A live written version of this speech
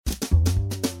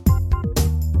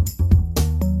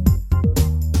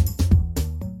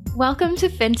Welcome to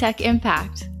FinTech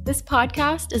Impact. This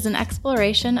podcast is an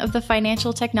exploration of the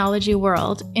financial technology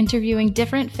world, interviewing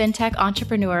different FinTech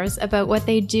entrepreneurs about what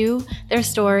they do, their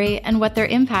story, and what their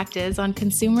impact is on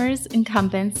consumers,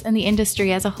 incumbents, and the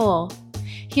industry as a whole.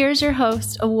 Here's your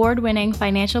host, award-winning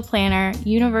financial planner,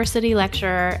 university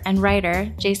lecturer, and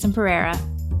writer, Jason Pereira.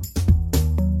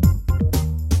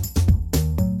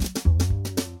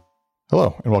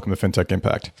 Hello, and welcome to FinTech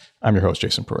Impact. I'm your host,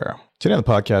 Jason Pereira. Today on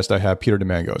the podcast, I have Peter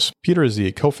Domangos. Peter is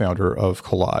the co-founder of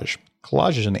Collage.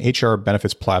 Collage is an HR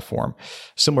benefits platform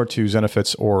similar to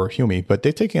Zenefits or Humi, but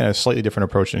they've taken a slightly different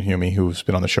approach than Humi, who's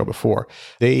been on the show before.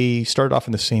 They started off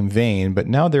in the same vein, but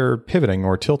now they're pivoting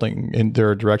or tilting in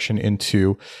their direction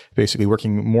into basically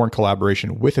working more in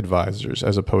collaboration with advisors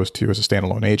as opposed to as a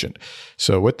standalone agent.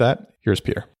 So with that, here's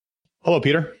Peter. Hello,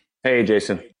 Peter. Hey,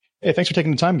 Jason. Hey, thanks for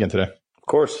taking the time again today. Of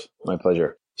course. My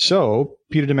pleasure. So,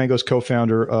 Peter Domangos,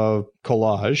 co-founder of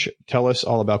Collage. Tell us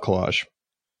all about Collage.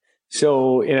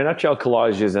 So, in a nutshell,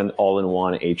 Collage is an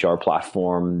all-in-one HR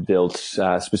platform built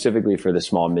specifically for the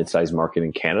small mid-size market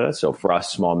in Canada. So, for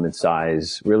us, small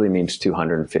mid-size really means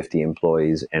 250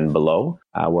 employees and below,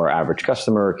 where our average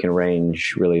customer can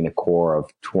range really in the core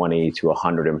of 20 to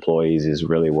 100 employees is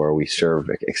really where we serve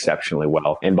exceptionally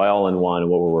well. And by all-in-one,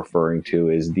 what we're referring to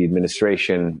is the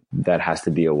administration that has to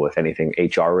deal with anything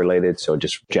HR related. So,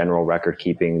 just general record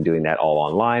keeping, doing that all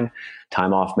online,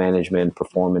 time off management,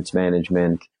 performance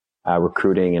management,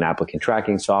 recruiting and applicant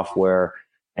tracking software.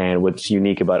 And what's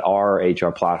unique about our HR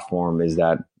platform is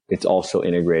that it's also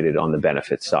integrated on the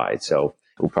benefits side. So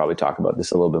we'll probably talk about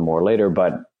this a little bit more later,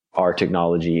 but our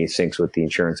technology syncs with the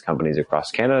insurance companies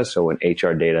across Canada. So when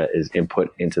HR data is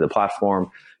input into the platform,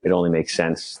 it only makes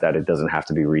sense that it doesn't have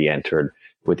to be re-entered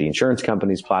with the insurance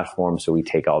company's platform. So we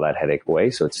take all that headache away.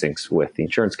 So it syncs with the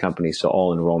insurance company. So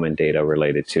all enrollment data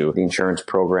related to the insurance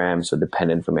program, so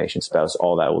dependent information, spouse,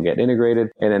 all that will get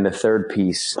integrated. And then the third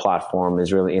piece platform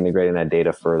is really integrating that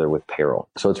data further with payroll.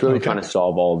 So it's really trying to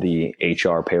solve all the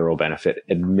HR payroll benefit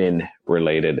admin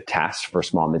related tasks for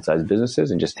small, mid-sized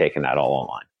businesses and just taking that all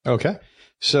online. Okay.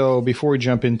 So before we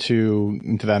jump into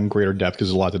that in greater depth, because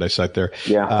there's a lot to dissect there,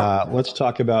 let's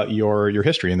talk about your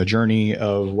history and the journey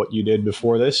of what you did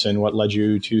before this and what led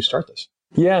you to start this.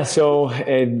 Yeah, so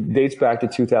it dates back to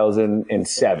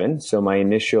 2007. So my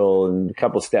initial, and a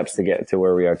couple steps to get to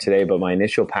where we are today, but my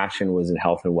initial passion was in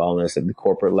health and wellness at the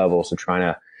corporate level. So trying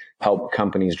to help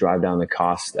companies drive down the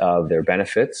cost of their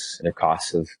benefits, their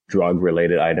costs of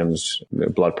drug-related items,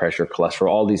 blood pressure, cholesterol,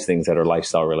 all these things that are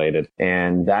lifestyle-related.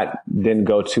 And that didn't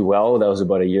go too well. That was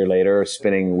about a year later,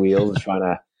 spinning wheels, trying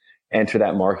to enter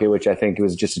that market, which I think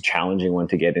was just a challenging one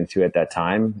to get into at that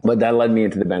time. But that led me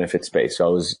into the benefit space. So I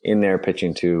was in there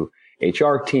pitching to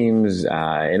HR teams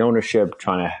in ownership,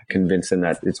 trying to convince them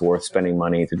that it's worth spending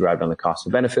money to drive down the cost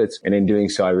of benefits. And in doing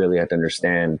so, I really had to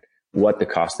understand what the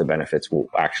cost of benefits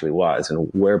actually was and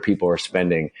where people are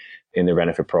spending in their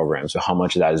benefit program. So how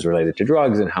much of that is related to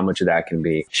drugs and how much of that can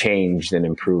be changed and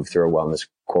improved through a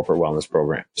corporate wellness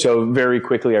program. So very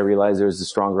quickly, I realized there was a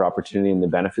stronger opportunity in the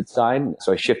benefits side.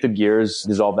 So I shifted gears,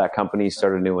 dissolved that company,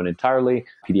 started a new one entirely,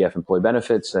 PDF Employee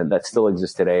Benefits, and that still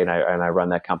exists today. And I run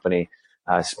that company.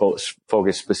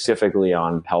 Focus specifically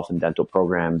on health and dental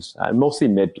programs,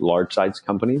 mostly large size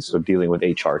companies. So dealing with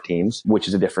HR teams, which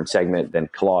is a different segment than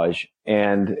Collage.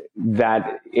 And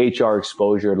that HR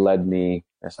exposure led me,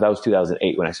 so that was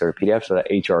 2008 when I started PDF. So that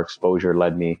HR exposure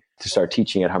led me to start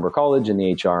teaching at Humber College in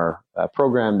the HR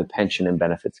program, the pension and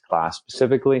benefits class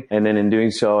specifically. And then in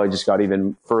doing so, I just got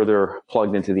even further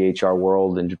plugged into the HR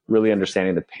world and really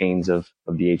understanding the pains of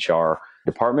the HR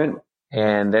department.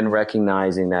 And then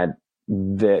recognizing that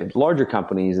the larger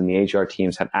companies and the HR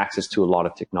teams had access to a lot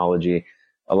of technology,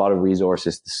 a lot of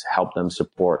resources to help them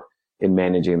support in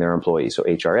managing their employees. So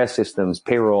HRS systems,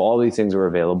 payroll, all these things are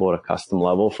available at a custom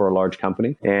level for a large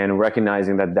company. And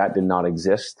recognizing that that did not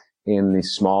exist in the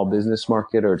small business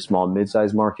market or small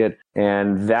mid-sized market.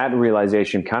 And that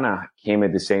realization kind of came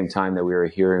at the same time that we were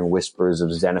hearing whispers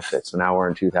of Zenefits. So now we're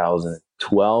in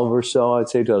 2012 or so, I'd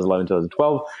say 2011,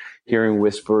 2012. Hearing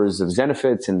whispers of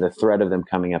Zenefits and the threat of them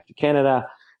coming up to Canada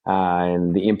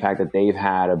and the impact that they've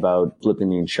had about flipping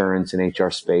the insurance and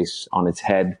HR space on its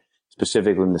head,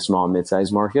 specifically in the small and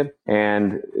mid-sized market.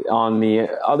 And on the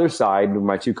other side,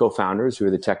 my two co-founders, who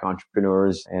are the tech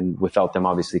entrepreneurs, and without them,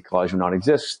 obviously, Collage would not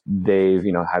exist. They've,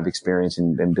 have experience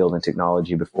in building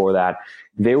technology before that.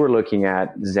 They were looking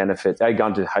at Zenefits. I had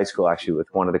gone to high school, actually, with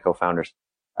one of the co-founders,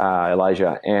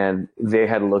 Elijah, and they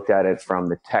had looked at it from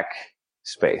the tech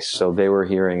space. So they were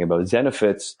hearing about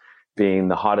Zenefits being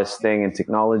the hottest thing in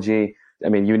technology. I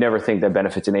mean, you never think that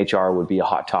benefits in HR would be a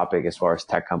hot topic as far as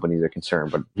tech companies are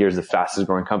concerned, but here's the fastest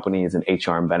growing company is an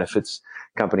HR and benefits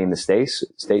company in the States.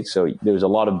 So there was a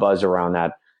lot of buzz around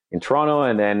that in Toronto.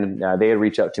 And then they had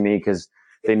reached out to me because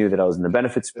they knew that I was in the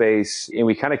benefit space. And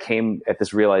we kind of came at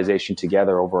this realization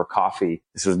together over a coffee.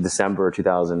 This was December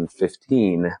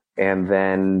 2015. And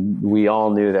then we all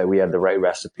knew that we had the right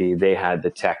recipe. They had the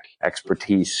tech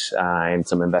expertise and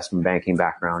some investment banking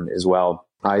background as well.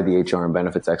 I had the HR and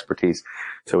benefits expertise.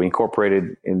 So we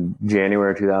incorporated in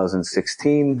January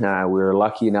 2016. We were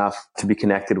lucky enough to be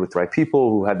connected with the right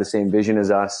people who had the same vision as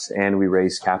us. And we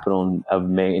raised capital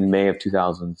in May of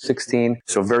 2016.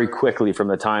 So very quickly from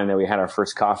the time that we had our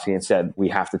first coffee and said, we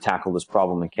have to tackle this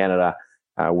problem in Canada,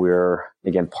 we're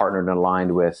again partnered and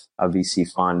aligned with a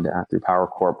VC fund through Power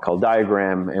Corp called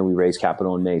Diagram. And we raised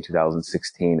capital in May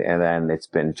 2016. And then it's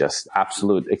been just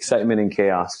absolute excitement and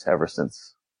chaos ever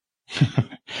since.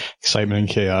 Excitement and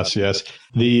chaos, yes.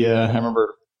 I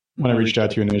remember when I reached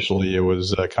out to you initially, it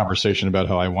was a conversation about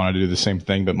how I wanted to do the same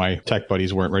thing, but my tech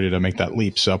buddies weren't ready to make that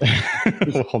leap. So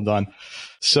hold on.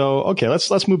 So, okay,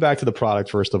 let's move back to the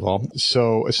product first of all.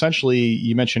 So essentially,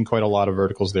 you mentioned quite a lot of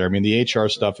verticals there. I mean, the HR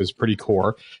stuff is pretty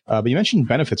core, but you mentioned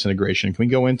benefits integration. Can we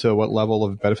go into what level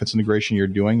of benefits integration you're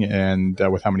doing and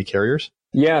with how many carriers?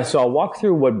 Yeah, so I'll walk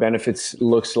through what benefits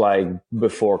looks like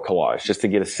before Collage, just to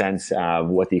get a sense of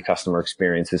what the customer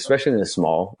experience is, especially in a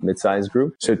small, mid-sized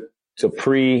group. So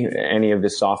pre any of the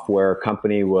software,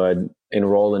 company would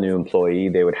enroll a new employee.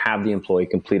 They would have the employee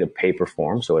complete a paper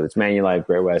form. So whether it's Manulife,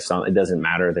 Great-West, it doesn't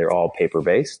matter. They're all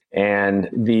paper-based. And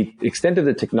the extent of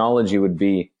the technology would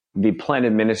be the plan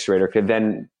administrator could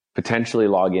then potentially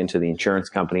log into the insurance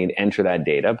company and enter that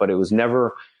data, but it was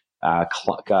never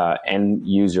end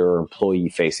user employee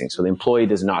facing. So the employee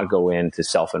does not go in to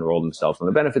self-enroll themselves in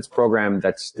the benefits program.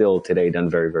 That's still today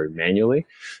done very, very manually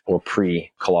or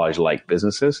pre-Collage-like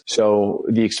businesses. So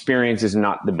the experience is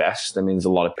not the best. I mean, there's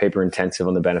a lot of paper intensive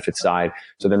on the benefits side.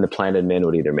 So then the plan admin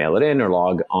would either mail it in or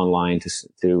log online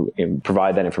to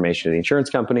provide that information to the insurance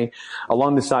company.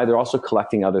 Along the side, they're also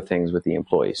collecting other things with the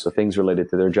employee. So things related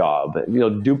to their job,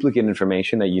 duplicate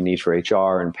information that you need for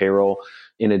HR and payroll,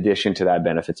 in addition to that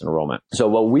benefits enrollment. So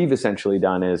what we've essentially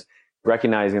done is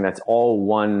recognizing that's all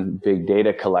one big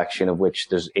data collection of which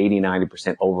there's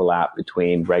 80-90% overlap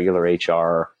between regular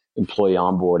HR, employee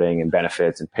onboarding and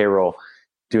benefits and payroll.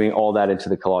 Doing all that into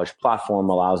the Collage platform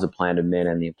allows the plan admin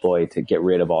and the employee to get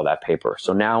rid of all that paper.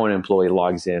 So now when an employee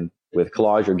logs in with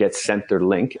Collage or gets sent their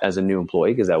link as a new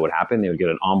employee, because that would happen, they would get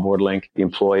an onboard link. The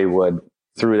employee would,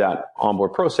 through that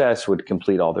onboard process, would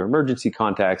complete all their emergency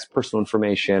contacts, personal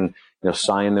information,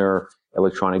 sign their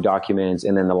electronic documents.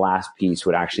 And then the last piece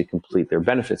would actually complete their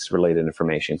benefits related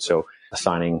information. So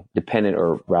assigning dependent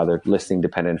or rather listing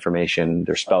dependent information,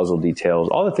 their spousal details,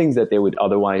 all the things that they would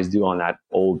otherwise do on that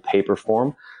old paper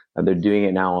form. They're doing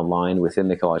it now online within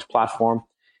the Collage platform.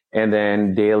 And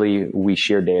then daily, we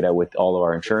share data with all of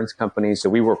our insurance companies. So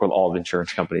we work with all of the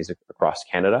insurance companies across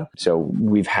Canada. So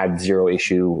we've had zero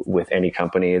issue with any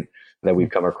company that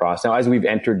we've come across. Now, as we've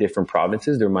entered different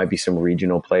provinces, there might be some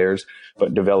regional players,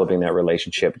 but developing that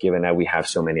relationship, given that we have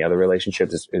so many other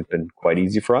relationships, it's been quite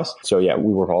easy for us. So yeah,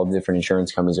 we work with all the different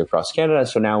insurance companies across Canada.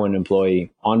 So now when an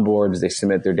employee onboards, they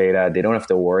submit their data, they don't have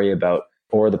to worry about,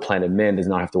 or the plan admin does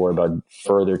not have to worry about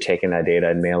further taking that data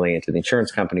and mailing it to the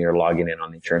insurance company or logging in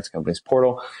on the insurance company's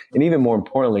portal. And even more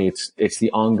importantly, it's the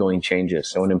ongoing changes.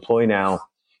 So an employee now,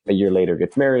 a year later,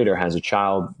 gets married or has a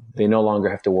child, they no longer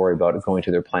have to worry about going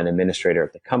to their plan administrator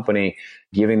at the company,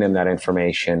 giving them that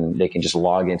information. They can just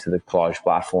log into the Collage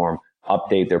platform,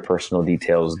 update their personal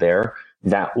details there.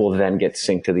 That will then get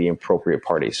synced to the appropriate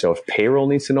party. So if payroll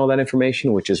needs to know that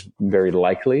information, which is very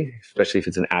likely, especially if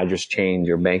it's an address change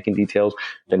or banking details,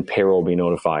 then payroll will be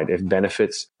notified. If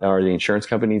benefits or the insurance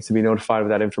company needs to be notified of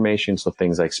that information, so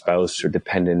things like spouse or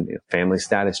dependent family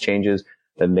status changes,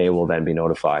 then they will then be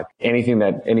notified.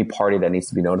 Any party that needs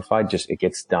to be notified, it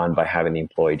gets done by having the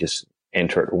employee just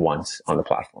enter it once on the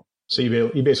platform. So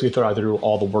you basically throw out through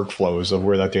all the workflows of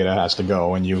where that data has to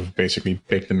go, and you've basically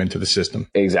baked them into the system.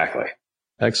 Exactly.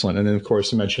 Excellent. And then, of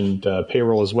course, you mentioned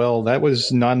payroll as well. That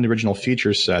was not an original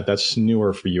feature set. That's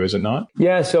newer for you, is it not?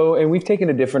 Yeah. And we've taken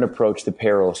a different approach to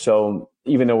payroll. So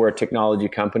even though we're a technology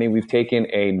company, we've taken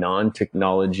a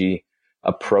non-technology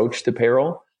approach to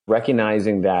payroll,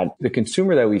 recognizing that the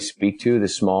consumer that we speak to, the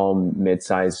small,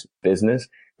 mid-sized business,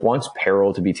 wants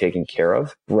payroll to be taken care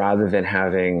of rather than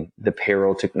having the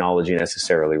payroll technology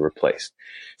necessarily replaced.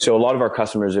 So a lot of our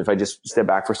customers, if I just step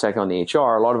back for a second on the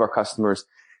HR, a lot of our customers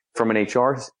from an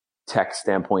HR tech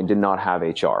standpoint did not have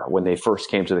HR when they first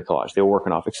came to the Collage. They were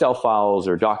working off Excel files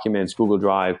or documents, Google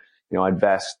Drive, at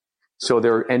best. So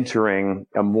they're entering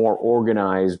a more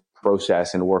organized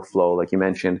process and workflow, like you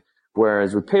mentioned.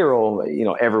 Whereas with payroll,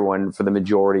 everyone, for the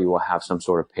majority, will have some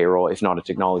sort of payroll, if not a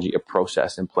technology, a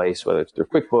process in place, whether it's through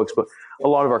QuickBooks. But a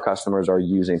lot of our customers are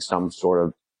using some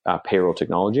sort of payroll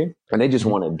technology, and they just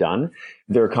want it done.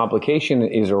 Their complication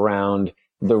is around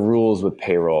the rules with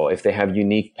payroll. If they have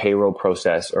unique payroll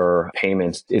process or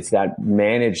payments, it's that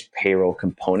managed payroll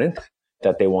component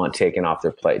that they want taken off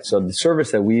their plate. So the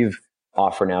service that we've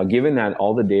offer now, given that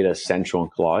all the data is central in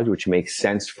Collage, which makes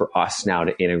sense for us now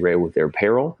to integrate with their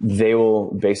payroll, they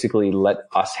will basically let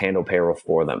us handle payroll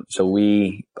for them. So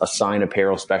we assign a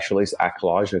payroll specialist at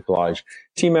Collage, a Collage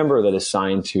team member that is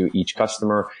assigned to each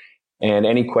customer. And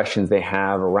any questions they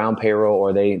have around payroll,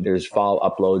 or there's file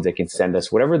uploads, they can send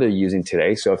us whatever they're using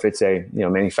today. So if it's a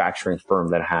manufacturing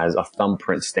firm that has a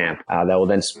thumbprint stamp that will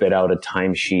then spit out a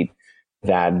timesheet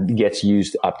that gets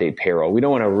used to update payroll. We don't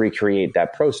want to recreate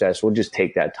that process. We'll just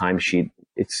take that timesheet.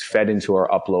 It's fed into our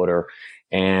uploader,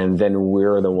 and then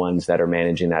we're the ones that are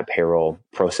managing that payroll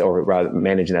process, or rather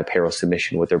managing that payroll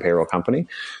submission with their payroll company.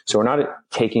 So we're not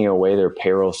taking away their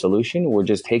payroll solution. We're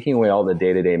just taking away all the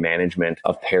day-to-day management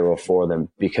of payroll for them,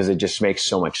 because it just makes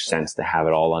so much sense to have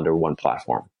it all under one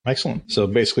platform. Excellent. So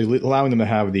basically allowing them to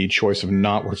have the choice of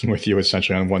not working with you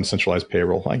essentially on one centralized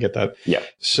payroll. I get that. Yeah.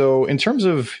 So in terms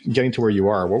of getting to where you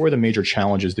are, what were the major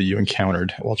challenges that you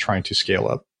encountered while trying to scale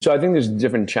up? So I think there's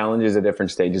different challenges at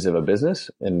different stages of a business,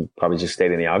 and probably just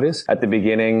stating the obvious. At the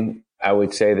beginning, I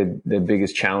would say that the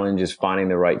biggest challenge is finding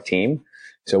the right team.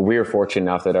 So we are fortunate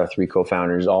enough that our three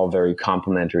co-founders, all very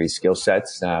complementary skill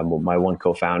sets. My one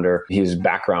co-founder, his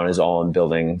background is all in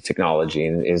building technology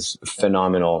and is a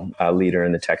phenomenal leader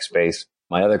in the tech space.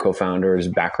 My other co-founder's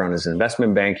background is in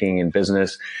investment banking and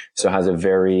business, so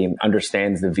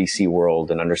understands the VC world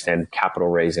and understands capital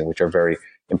raising, which are very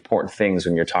important things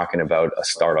when you're talking about a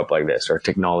startup like this or a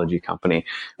technology company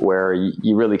where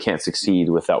you really can't succeed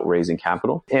without raising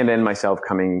capital. And then myself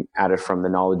coming at it from the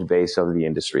knowledge base of the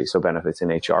industry, so benefits in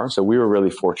HR. So we were really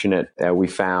fortunate that we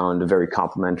found a very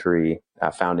complementary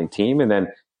founding team, and then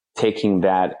taking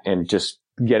that and just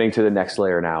getting to the next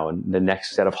layer now and the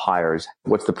next set of hires.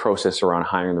 What's the process around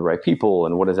hiring the right people,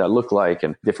 and what does that look like,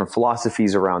 and different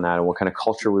philosophies around that, and what kind of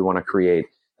culture we want to create.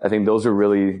 I think those are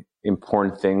really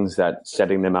important things that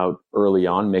setting them out early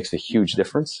on makes a huge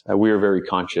difference. We were very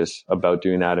conscious about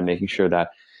doing that and making sure that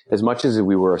as much as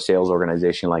we were a sales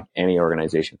organization, like any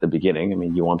organization at the beginning, I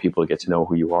mean, you want people to get to know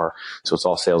who you are. So it's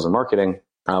all sales and marketing.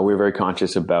 We were very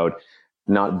conscious about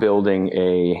not building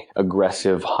a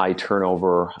aggressive, high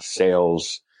turnover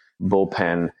sales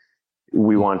bullpen.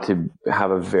 We want to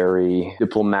have a very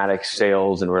diplomatic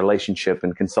sales and relationship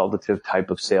and consultative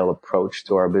type of sale approach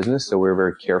to our business. So we're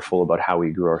very careful about how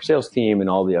we grew our sales team and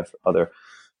all the other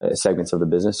segments of the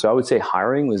business. So I would say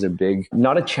hiring was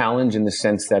not a challenge in the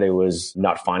sense that it was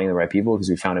not finding the right people, because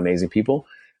we found amazing people.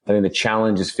 I think the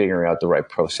challenge is figuring out the right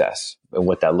process and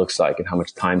what that looks like and how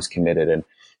much time's committed.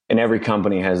 And every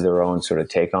company has their own sort of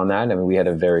take on that. I mean, we had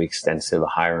a very extensive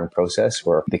hiring process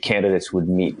where the candidates would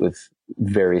meet with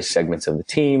various segments of the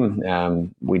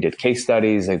team. We did case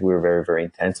studies. We were very, very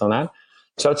intense on that.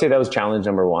 So I'd say that was challenge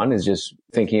number one, is just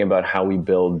thinking about how we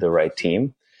build the right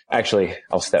team. Actually,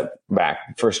 I'll step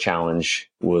back. First challenge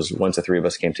was, once the three of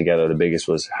us came together, the biggest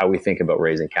was how we think about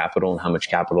raising capital and how much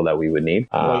capital that we would need.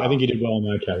 I think you did well in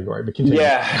that category, but continue.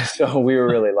 Yeah. So we were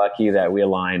really lucky that we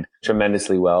aligned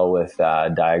tremendously well with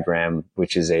Diagram,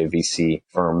 which is a VC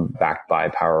firm backed by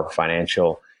Power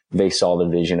Financial. They saw the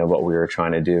vision of what we were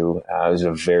trying to do. It was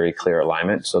a very clear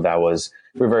alignment. So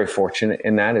we're very fortunate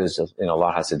in that. It was just, a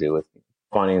lot has to do with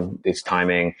finding its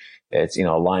timing. It's,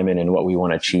 alignment in what we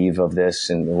want to achieve of this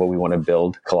and what we want to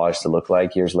build Collage to look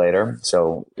like years later.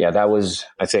 So yeah,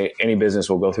 I'd say any business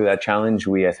will go through that challenge.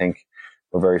 I think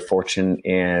we're very fortunate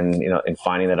in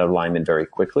finding that alignment very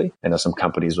quickly. I know some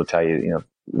companies will tell you,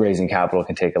 raising capital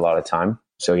can take a lot of time.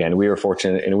 So yeah, and we were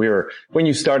fortunate, and when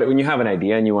you have an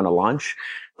idea and you want to launch,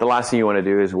 the last thing you want to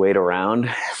do is wait around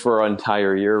for an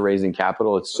entire year raising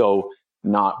capital. It's so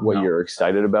not what you're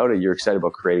excited about. You're excited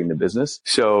about creating the business.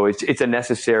 So it's a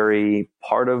necessary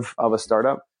part of a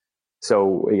startup.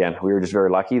 So again, we were just very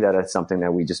lucky that it's something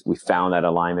that we found that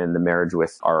alignment, the marriage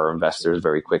with our investors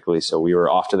very quickly. So we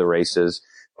were off to the races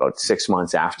about 6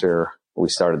 months after we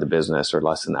started the business, or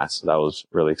less than that. So that was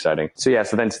really exciting. So yeah,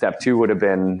 so then step two would have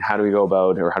been, how do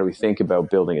we think about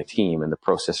building a team and the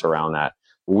process around that?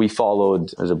 We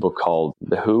followed, there's a book called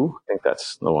The Who. I think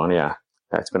that's the one. Yeah.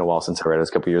 It's been a while since I read it. It was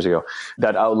a couple of years ago.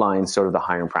 That outlines sort of the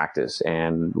hiring practice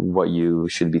and what you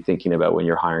should be thinking about when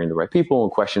you're hiring the right people,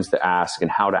 and questions to ask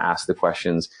and how to ask the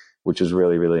questions, which was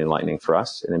really, really enlightening for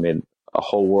us. And it made a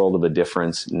whole world of a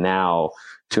difference now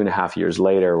 2.5 years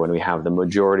later, when we have the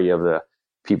majority of the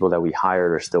people that we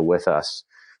hired are still with us,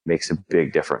 makes a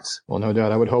big difference. Well, no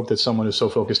doubt. I would hope that someone who's so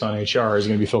focused on HR is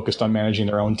going to be focused on managing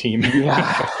their own team.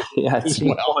 Yeah, it's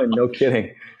fun. No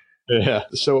kidding. Yeah.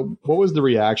 So what was the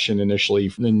reaction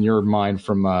initially in your mind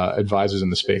from advisors in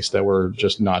the space that were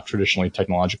just not traditionally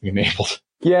technologically enabled?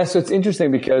 Yeah, so it's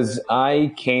interesting because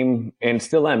I came and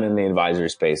still am in the advisory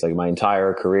space. Like my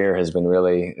entire career has been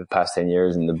really the past 10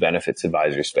 years in the benefits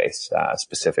advisory space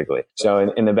specifically.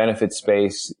 So in the benefits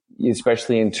space,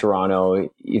 especially in Toronto,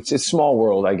 it's a small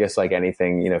world, I guess, like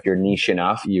anything. If you're niche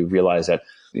enough, you realize that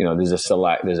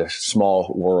there's a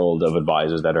small world of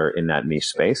advisors that are in that niche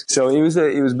space. So it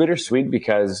was bittersweet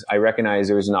because I recognized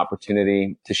there was an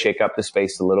opportunity to shake up the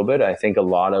space a little bit. I think a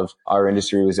lot of our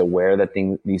industry was aware that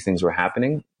these things were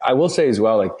happening. I will say as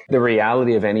well, like the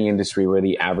reality of any industry where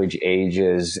the average age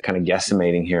is kind of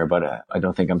guesstimating here, but I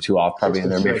don't think I'm too off, probably in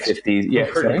their mid 50s. Yeah,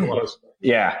 pretty close.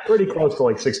 Yeah. Pretty close to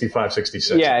like 65,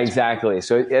 66. Yeah, exactly.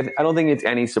 So I don't think it's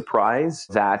any surprise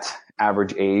that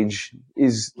average age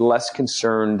is less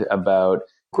concerned about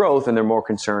growth and they're more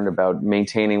concerned about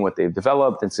maintaining what they've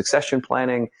developed and succession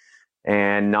planning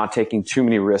and not taking too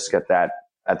many risks at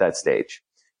that stage.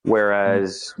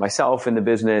 Whereas myself in the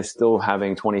business, still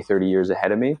having 20, 30 years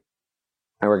ahead of me,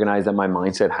 I recognize that my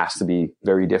mindset has to be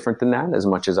very different than that. As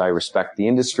much as I respect the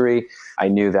industry, I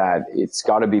knew that it's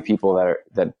got to be people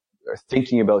that are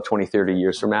thinking about 20, 30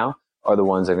 years from now are the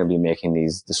ones that are going to be making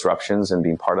these disruptions and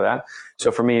being part of that.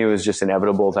 So for me, it was just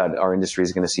inevitable that our industry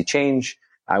is going to see change.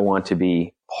 I want to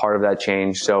be part of that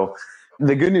change. So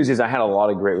the good news is I had a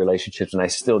lot of great relationships, and I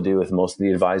still do with most of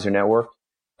the advisor network.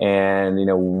 And,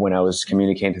 when I was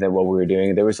communicating to them what we were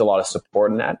doing, there was a lot of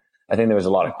support in that. I think there was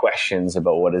a lot of questions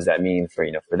about what does that mean for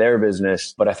their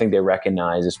business. But I think they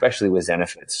recognize, especially with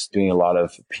Zenefits, doing a lot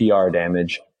of PR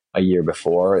damage a year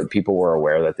before, people were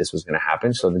aware that this was going to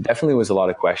happen. So there definitely was a lot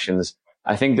of questions.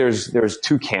 I think there's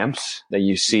two camps that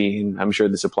you see, and I'm sure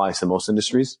this applies to most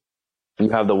industries. You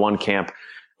have the one camp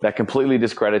that completely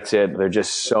discredits it. They're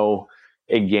just so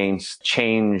against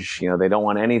change. They don't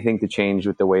want anything to change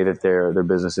with the way that their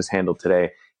business is handled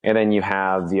today. And then you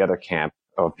have the other camp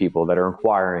of people that are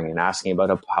inquiring and asking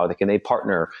about how can they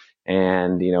partner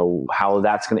and, how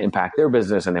that's going to impact their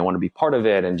business, and they want to be part of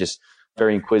it, and just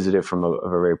very inquisitive from a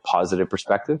very positive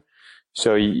perspective.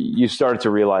 So you started to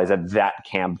realize that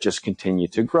camp just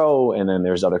continued to grow. And then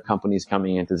there's other companies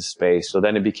coming into the space. So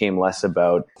then it became less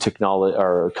about technology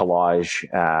or Collage.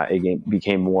 It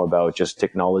became more about just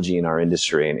technology in our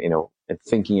industry and, and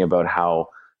thinking about how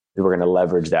we're going to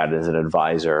leverage that as an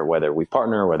advisor, whether we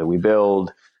partner, whether we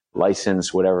build,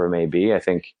 license, whatever it may be. I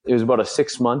think it was about a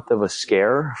 6 month of a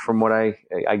scare from what I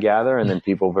gather. And then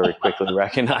people very quickly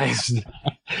recognized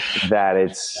that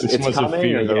it's coming.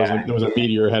 Fear. There was a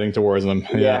meteor heading towards them.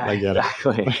 Yeah, I get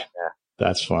exactly. it.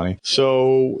 That's funny.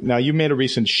 So now you made a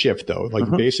recent shift though. Like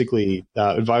basically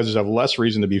advisors have less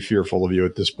reason to be fearful of you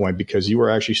at this point because you are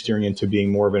actually steering into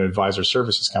being more of an advisor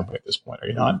services company at this point. Are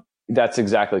you not? That's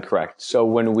exactly correct. So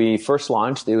when we first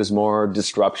launched, it was more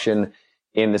disruption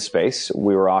in the space.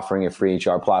 We were offering a free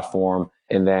HR platform.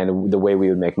 And then the way we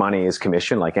would make money is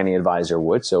commission, like any advisor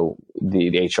would. So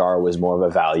the HR was more of a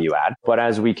value add. But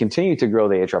as we continued to grow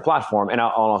the HR platform, and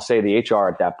I'll say the HR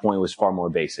at that point was far more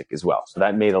basic as well. So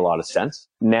that made a lot of sense.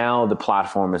 Now the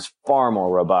platform is far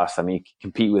more robust. I mean, you can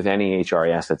compete with any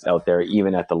HRIS that's out there,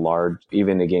 even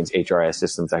against HRIS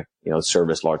systems that,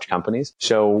 service large companies.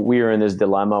 So we are in this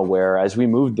dilemma where as we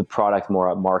moved the product more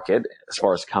up market as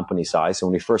far as company size. So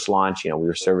when we first launched, we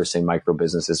were servicing micro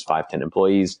businesses, 5-10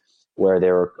 employees, where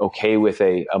they were okay with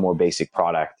a more basic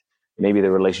product. Maybe the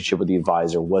relationship with the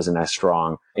advisor wasn't as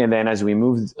strong. And then as we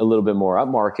moved a little bit more up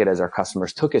market, as our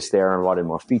customers took us there and wanted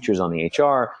more features on the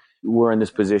HR, we're in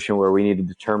this position where we need to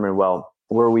determine, well,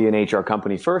 were we an HR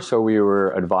company first, or we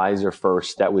were advisor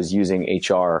first that was using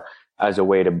HR as a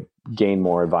way to gain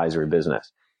more advisory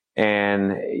business?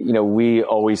 And, we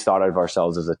always thought of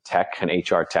ourselves as an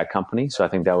HR tech company. So I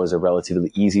think that was a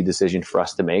relatively easy decision for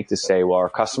us to make, to say, well, our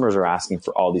customers are asking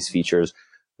for all these features.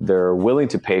 They're willing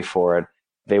to pay for it.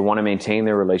 They want to maintain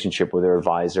their relationship with their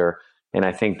advisor. And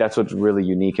I think that's what's really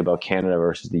unique about Canada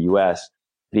versus the US.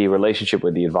 The relationship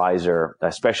with the advisor,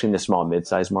 especially in the small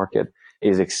mid-sized market,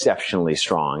 is exceptionally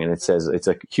strong. And it's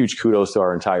a huge kudos to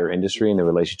our entire industry and the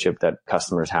relationship that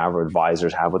customers have or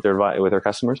advisors have with their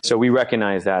customers. So we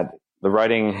recognize that the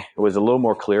writing was a little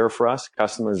more clear for us.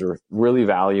 Customers were really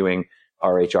valuing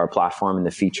our HR platform and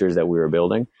the features that we were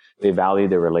building. They valued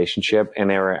the relationship, and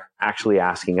they were actually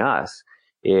asking us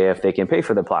if they can pay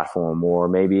for the platform, or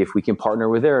maybe if we can partner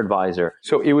with their advisor.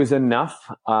 So it was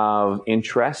enough of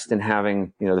interest in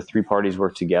having, the three parties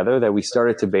work together that we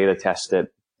started to beta test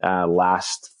it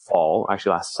last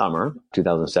summer,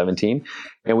 2017.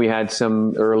 And we had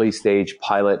some early stage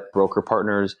pilot broker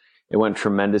partners. It went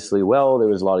tremendously well. There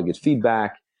was a lot of good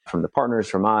feedback from the partners,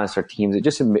 from us, our teams.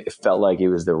 It felt like it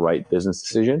was the right business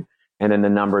decision. And then the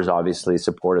numbers obviously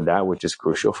supported that, which is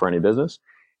crucial for any business.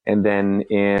 And then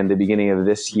in the beginning of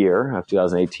this year, of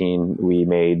 2018, we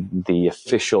made the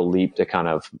official leap to kind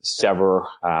of sever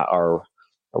our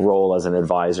role as an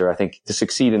advisor. I think to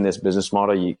succeed in this business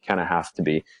model, you kind of have to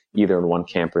be either in one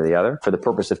camp or the other. For the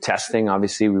purpose of testing,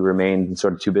 obviously, we remained in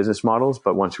sort of two business models,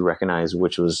 but once we recognized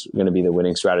which was going to be the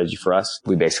winning strategy for us,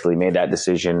 we basically made that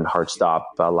decision, hard stop,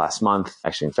 last month,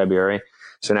 actually in February.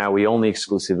 So now we only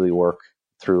exclusively work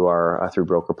through our through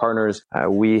broker partners.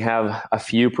 We have a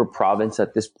few per province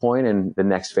at this point, and the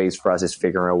next phase for us is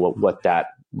figuring out what that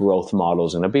growth model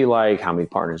is going to be like, how many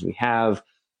partners we have,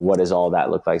 what does all that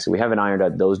look like. So we haven't ironed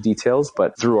out those details,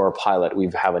 but through our pilot, we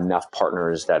have enough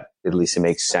partners that at least it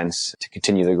makes sense to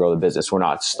continue to grow the business. We're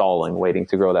not stalling, waiting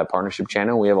to grow that partnership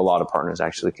channel. We have a lot of partners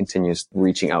actually continues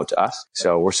reaching out to us.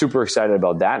 So we're super excited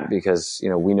about that because,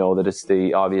 we know that it's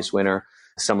the obvious winner.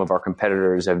 Some of our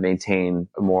competitors have maintained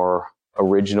more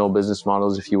original business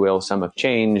models, if you will. Some have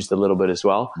changed a little bit as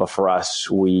well. But for us,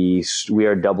 we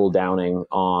are doubling down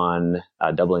on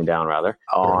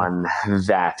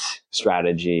that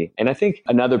strategy. And I think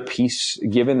another piece,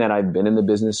 given that I've been in the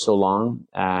business so long,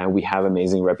 we have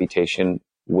amazing reputation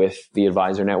with the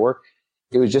advisor network.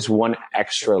 It was just one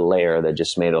extra layer that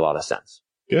just made a lot of sense.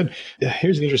 Good.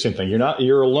 Here's the interesting thing.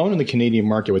 You're alone in the Canadian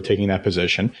market with taking that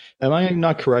position. Am I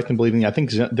not correct in believing, I think,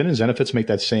 didn't Zenefits make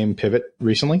that same pivot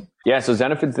recently? Yeah. So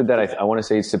Zenefits did that, I want to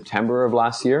say September of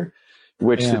last year,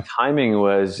 which the timing it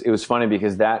was funny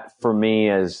because that for me,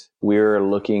 as we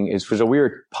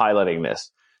were piloting this.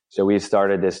 So we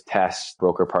started this test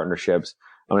broker partnerships.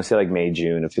 I want to say like May,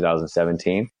 June of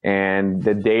 2017. And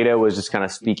the data was just kind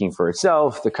of speaking for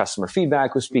itself. The customer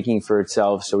feedback was speaking for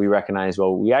itself. So we recognized,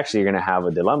 well, we actually are going to have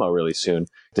a dilemma really soon,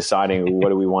 deciding what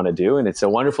do we want to do. And it's a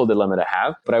wonderful dilemma to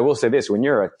have. But I will say this, when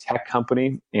you're a tech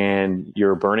company and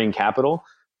you're burning capital,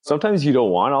 sometimes you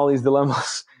don't want all these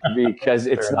dilemmas because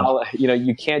it's not,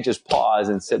 you can't just pause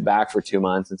and sit back for 2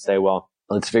 months and say, well,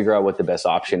 let's figure out what the best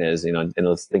option is, and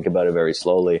let's think about it very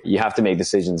slowly. You have to make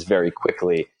decisions very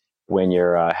quickly when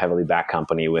you're a heavily backed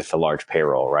company with a large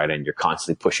payroll, right? And you're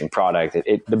constantly pushing product.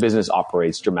 The business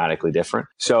operates dramatically different.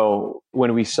 So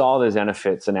when we saw the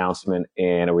Zenefits announcement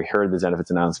and we heard the Zenefits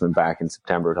announcement back in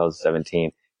September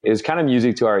 2017, it was kind of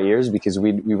music to our ears because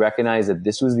we recognized that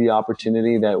this was the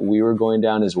opportunity that we were going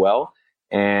down as well.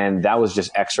 And that was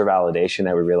just extra validation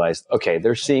that we realized, okay,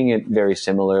 they're seeing it very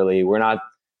similarly. We're not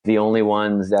the only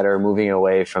ones that are moving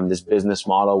away from this business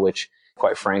model, which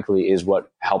quite frankly is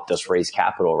what helped us raise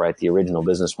capital, right? The original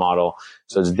business model.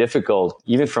 So it's difficult,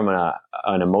 even from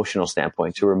an emotional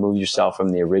standpoint, to remove yourself from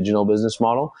the original business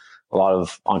model. A lot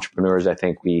of entrepreneurs, I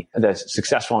think the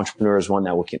successful entrepreneur is one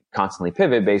that will constantly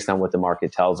pivot based on what the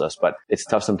market tells us. But it's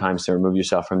tough sometimes to remove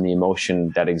yourself from the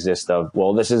emotion that exists of,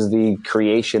 well, this is the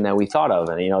creation that we thought of.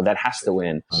 And, that has to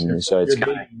win. So it's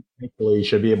kind of... You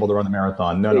should be able to run the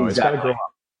marathon. No, it's got to grow up.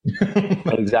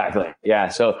 Exactly. Yeah.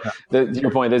 So to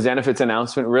your point, the Zenefits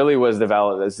announcement really was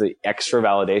the extra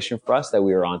validation for us that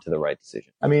we were onto the right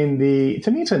decision. I mean,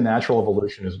 to me, it's a natural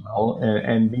evolution as well.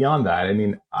 And beyond that, I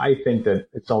mean, I think that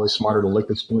it's always smarter to lick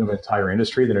the spoon of an entire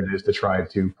industry than it is to try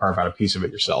to carve out a piece of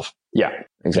it yourself. Yeah,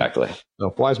 exactly.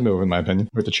 So wise move, in my opinion.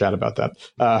 We have to chat about that.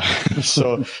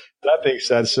 So that being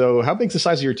said, so how big's the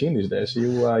size of your team these days?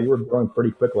 You were growing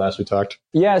pretty quick last we talked.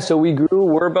 Yeah, so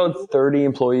we're about 30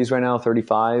 employees right now,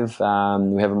 35.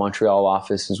 We have a Montreal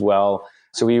office as well.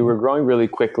 So we were growing really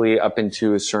quickly up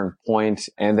into a certain point.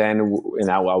 And then,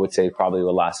 I would say probably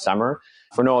the last summer,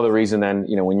 for no other reason than,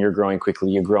 when you're growing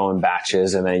quickly, you grow in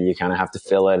batches and then you kind of have to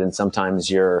fill it. And sometimes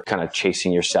you're kind of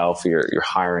chasing yourself. You're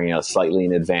hiring out slightly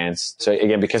in advance. So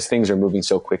again, because things are moving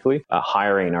so quickly,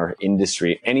 hiring in our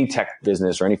industry, any tech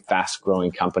business or any fast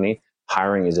growing company,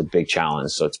 hiring is a big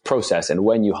challenge. So it's process and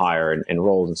when you hire and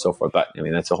roles and so forth. But I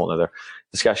mean, that's a whole nother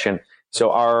discussion.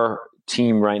 So our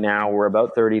team right now, we're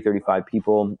about 30, 35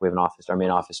 people. We have our main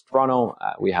office, Toronto.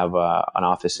 We have an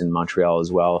office in Montreal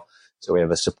as well. So we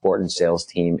have a support and sales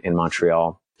team in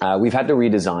Montreal. We've had to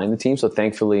redesign the team. So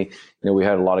thankfully, we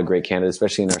had a lot of great candidates,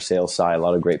 especially in our sales side, a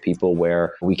lot of great people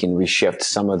where we can reshift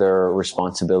some of their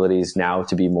responsibilities now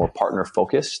to be more partner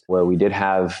focused, where we did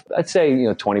have, I'd say,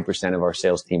 20% of our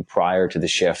sales team prior to the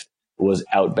shift was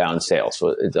outbound sales.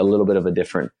 So it's a little bit of a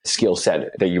different skill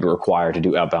set that you require to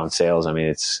do outbound sales. I mean,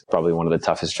 it's probably one of the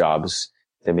toughest jobs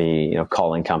to me,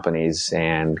 calling companies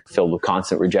and filled with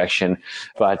constant rejection.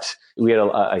 But we had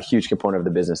a huge component of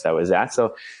the business that was that.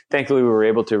 So thankfully we were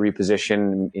able to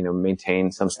reposition,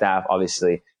 maintain some staff.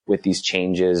 Obviously with these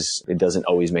changes, it doesn't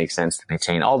always make sense to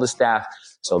maintain all the staff.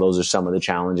 So those are some of the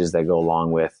challenges that go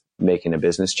along with making a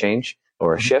business change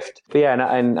or a shift. But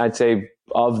yeah, and I'd say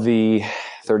of the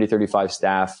 35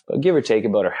 staff, give or take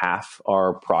about half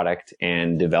are product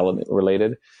and development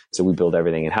related. So we build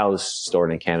everything in-house,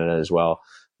 stored in Canada as well,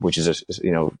 which is,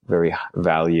 very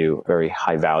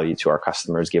high value to our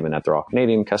customers, given that they're all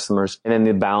Canadian customers. And then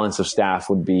the balance of staff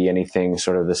would be anything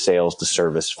sort of the sales to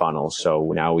service funnel.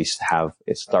 So now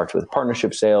it starts with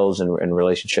partnership sales and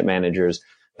relationship managers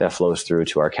that flows through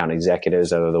to our account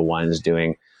executives that are the ones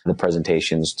doing the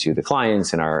presentations to the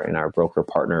clients and our broker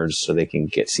partners so they can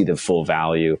see the full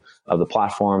value of the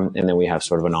platform. And then we have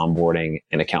sort of an onboarding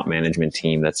and account management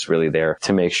team that's really there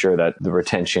to make sure that the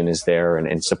retention is there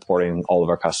and supporting all of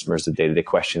our customers, the day-to-day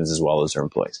questions, as well as their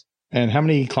employees. And how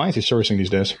many clients are you servicing these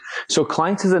days? So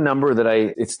clients is a number that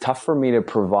it's tough for me to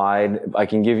provide. I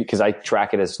can give you, because I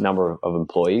track it as number of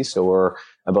employees. So we're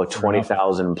about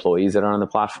 20,000 employees that are on the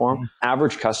platform. Mm-hmm.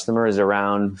 Average customer is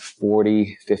around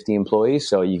 40, 50 employees.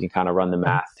 So you can kind of run the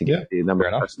math to get the number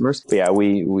of customers. But yeah,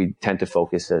 we tend to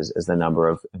focus as the number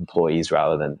of employees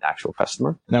rather than actual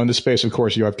customer. Now in this space, of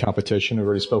course, you have competition. We've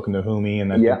already spoken to Humi,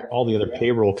 and I think all the other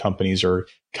payroll companies are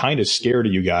kind of scared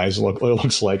of you guys, it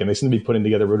looks like, and they seem to be putting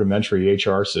together rudimentary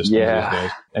HR systems these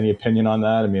days. Any opinion on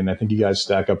that? I mean, I think you guys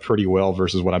stack up pretty well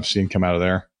versus what I'm seeing come out of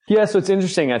there. Yeah, so it's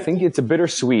interesting. I think it's a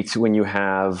bittersweet when you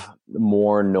have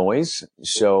more noise.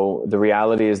 So the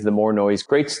reality is the more noise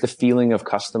creates the feeling of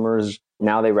customers.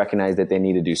 Now they recognize that they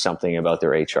need to do something about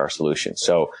their HR solution.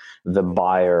 So the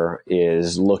buyer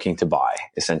is looking to buy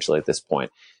essentially at this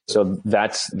point. So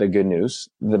that's the good news.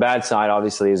 The bad side,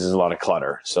 obviously, is there's a lot of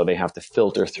clutter. So they have to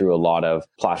filter through a lot of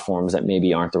platforms that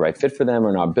maybe aren't the right fit for them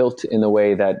or not built in the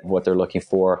way that what they're looking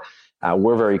for.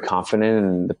 We're very confident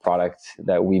in the product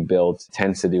that we build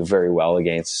tends to do very well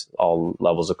against all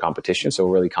levels of competition. So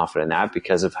we're really confident in that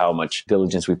because of how much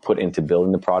diligence we put into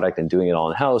building the product and doing it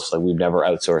all in-house. Like we've never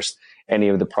outsourced any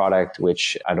of the product,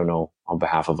 which I don't know on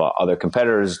behalf of other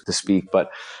competitors to speak,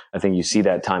 but I think you see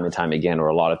that time and time again where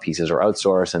a lot of pieces are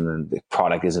outsourced and then the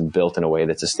product isn't built in a way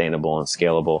that's sustainable and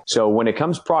scalable. So when it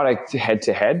comes product head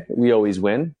to head, we always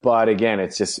win. But again,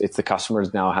 it's the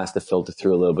customers now has to filter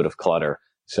through a little bit of clutter.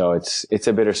 So it's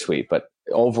a bittersweet, but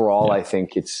overall, I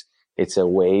think it's a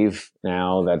wave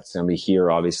now that's going to be here.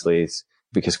 Obviously, it's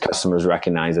because customers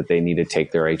recognize that they need to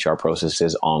take their HR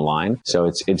processes online. So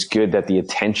it's good that the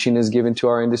attention is given to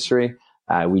our industry.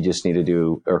 We just need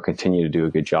to continue to do a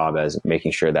good job as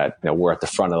making sure that we're at the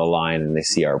front of the line and they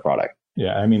see our product.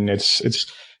 Yeah, I mean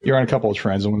you're on a couple of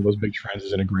trends, and one of those big trends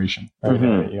is integration. Right?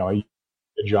 Mm-hmm.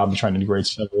 A job of trying to integrate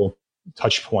several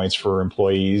touch points for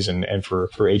employees and for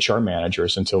HR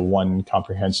managers into one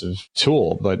comprehensive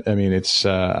tool. But I mean,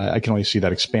 I can only see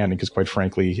that expanding because quite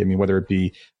frankly, I mean, whether it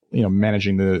be,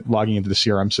 managing logging into the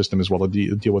CRM system as well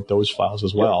to deal with those files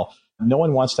as well. No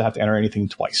one wants to have to enter anything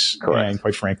twice. Correct. And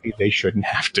quite frankly, they shouldn't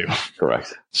have to.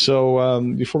 Correct. So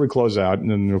before we close out, and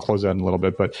then we'll close out in a little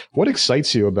bit, but what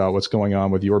excites you about what's going on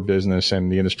with your business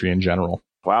and the industry in general?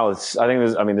 Wow. there's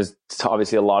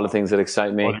obviously a lot of things that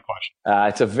excite me. Loaded question.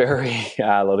 It's a very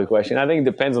loaded question. I think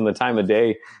it depends on the time of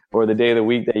day or the day of the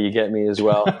week that you get me as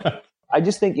well. I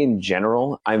just think in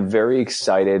general, I'm very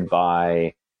excited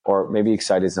or maybe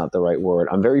excited is not the right word.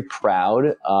 I'm very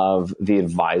proud of the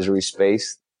advisory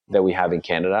space that we have in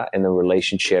Canada and the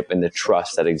relationship and the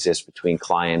trust that exists between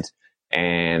client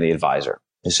and the advisor.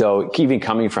 So even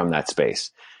coming from that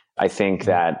space, I think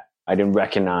that I didn't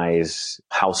recognize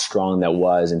how strong that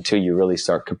was until you really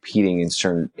start competing in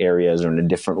certain areas or in a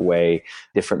different way,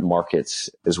 different markets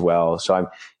as well. So I'm,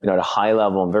 at a high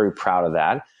level, I'm very proud of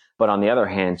that. But on the other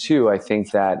hand, too, I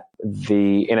think that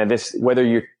whether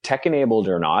you're tech enabled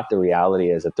or not, the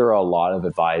reality is that there are a lot of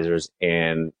advisors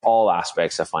in all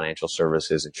aspects of financial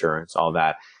services, insurance, all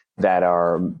that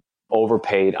are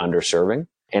overpaid, underserving.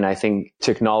 And I think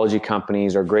technology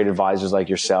companies or great advisors like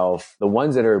yourself, the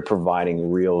ones that are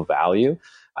providing real value,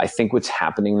 I think what's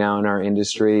happening now in our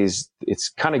industry is it's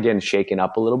kind of getting shaken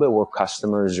up a little bit where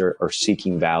customers are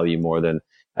seeking value more than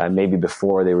maybe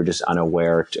before they were just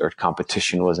unaware or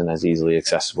competition wasn't as easily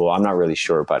accessible. I'm not really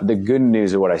sure. But the good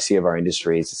news of what I see of our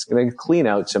industry is it's going to clean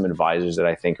out some advisors that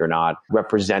I think are not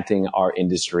representing our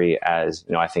industry as,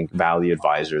 I think value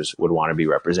advisors would want to be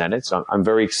represented. So I'm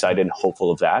very excited and hopeful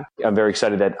of that. I'm very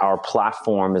excited that our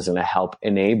platform is going to help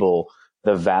enable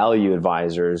the value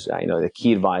advisors, the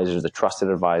key advisors, the trusted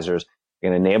advisors,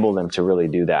 and enable them to really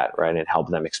do that, right? And help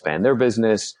them expand their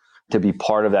business, to be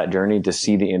part of that journey, to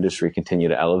see the industry continue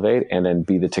to elevate and then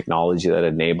be the technology that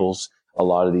enables a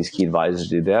lot of these key advisors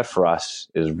to do that, for us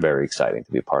is very exciting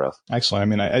to be a part of. Excellent. I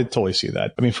mean, I totally see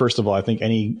that. I mean, first of all, I think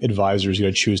any advisor is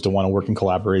going to choose to want to work in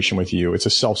collaboration with you. It's a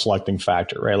self-selecting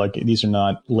factor, right? Like, these are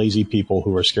not lazy people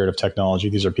who are scared of technology.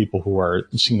 These are people who are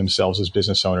seeing themselves as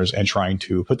business owners and trying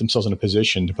to put themselves in a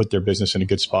position to put their business in a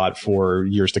good spot for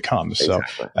years to come.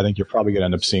 Exactly. So I think you're probably going to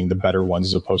end up seeing the better ones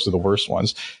as opposed to the worst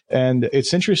ones. And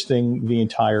it's interesting, the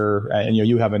entire, and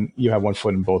you have one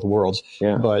foot in both worlds,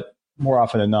 but more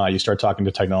often than not, you start talking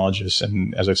to technologists,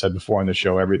 and as I've said before on the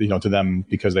show, to them,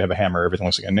 because they have a hammer, everything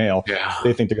looks like a nail. Yeah.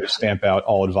 They think they're going to stamp out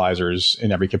all advisors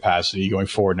in every capacity going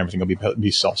forward, and everything will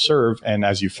be self-serve. And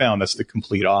as you found, that's the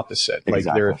complete opposite.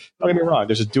 Exactly. Like, don't get me wrong,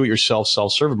 there's a do-it-yourself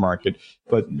self-serve market,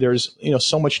 but there's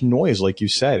so much noise, like you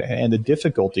said, and the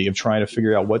difficulty of trying to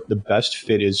figure out what the best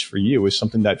fit is for you is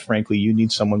something that, frankly, you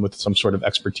need someone with some sort of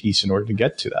expertise in order to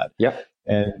get to that. Yep.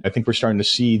 And I think we're starting to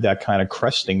see that kind of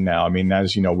cresting now. I mean,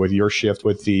 as you know, with your shift,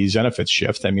 with the Zenefits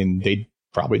shift, I mean, they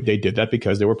did that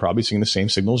because they were probably seeing the same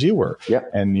signals you were. Yeah.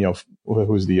 And,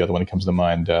 who's the other one that comes to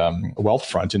mind?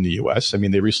 Wealthfront in the US. I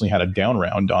mean, they recently had a down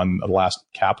round on the last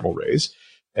capital raise,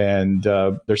 and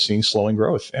they're seeing slowing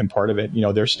growth. And part of it,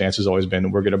 their stance has always been,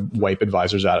 we're going to wipe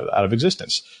advisors out of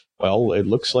existence. Well, it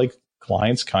looks like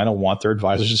clients kind of want their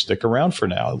advisors to stick around for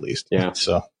now, at least. Yeah.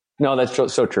 So. No, that's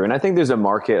so true. And I think there's a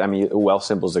market. I mean,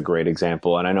 Wealthsimple is a great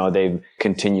example. And I know they've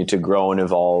continued to grow and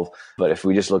evolve. But if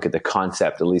we just look at the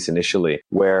concept, at least initially,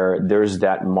 where there's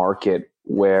that market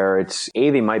where it's,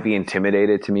 they might be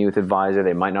intimidated to meet with an advisor.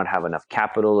 They might not have enough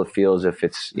capital. It feels if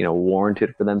it's,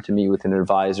 warranted for them to meet with an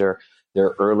advisor.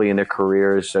 They're early in their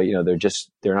careers. So,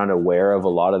 they're not aware of a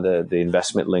lot of the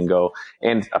investment lingo,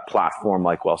 and a platform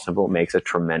like Wealthsimple makes a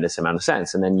tremendous amount of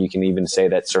sense. And then you can even say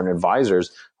that certain advisors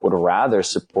would rather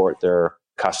support their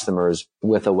customers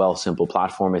with a Wealthsimple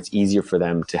platform. It's easier for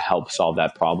them to help solve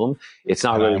that problem. It's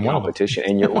not really competition,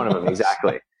 and you're one of them.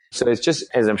 Exactly. So it's just,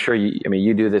 as I'm sure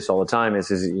you do this all the time.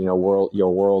 This is, your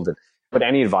world. But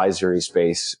any advisory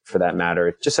space for that matter,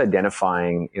 it's just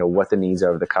identifying, what the needs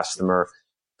are of the customer,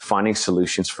 finding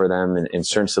solutions for them. And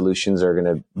certain solutions are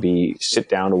going to be sit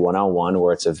down to one-on-one,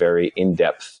 where it's a very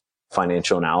in-depth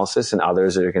financial analysis, and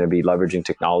others are going to be leveraging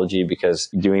technology because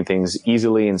doing things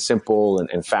easily and simple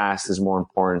and fast is more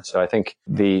important. So I think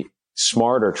the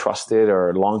smart or trusted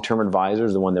or long-term advisor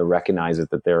is the one that recognizes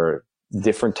that there are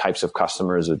different types of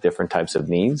customers with different types of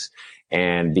needs,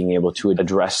 and being able to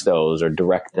address those or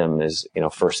direct them is,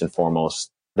 first and foremost,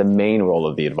 the main role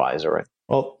of the advisor, right?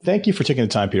 Well, thank you for taking the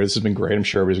time, Peter. This has been great. I'm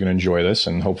sure everybody's going to enjoy this,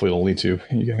 and hopefully it'll lead to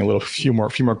you getting a few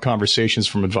more conversations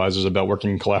from advisors about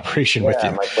working in collaboration with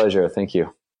you. My pleasure. Thank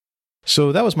you.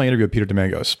 So that was my interview with Peter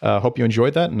Domangos. Hope you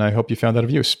enjoyed that, and I hope you found that of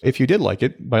use. If you did like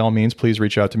it, by all means, please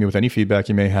reach out to me with any feedback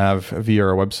you may have via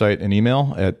our website and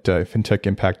email at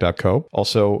fintechimpact.co.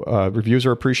 Also, reviews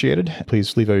are appreciated.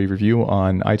 Please leave a review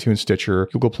on iTunes, Stitcher,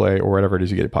 Google Play, or whatever it is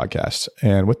you get podcasts.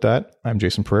 And with that, I'm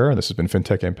Jason Pereira, and this has been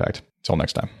FinTech Impact. Until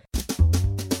next time.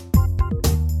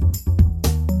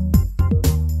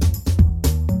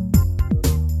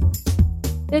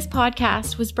 This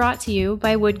podcast was brought to you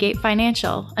by Woodgate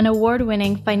Financial, an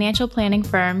award-winning financial planning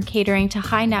firm catering to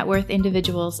high net worth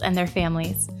individuals and their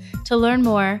families. To learn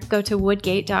more, go to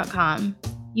woodgate.com.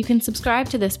 You can subscribe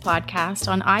to this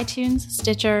podcast on iTunes,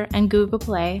 Stitcher, and Google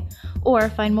Play, or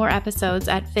find more episodes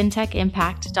at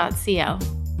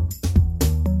fintechimpact.co.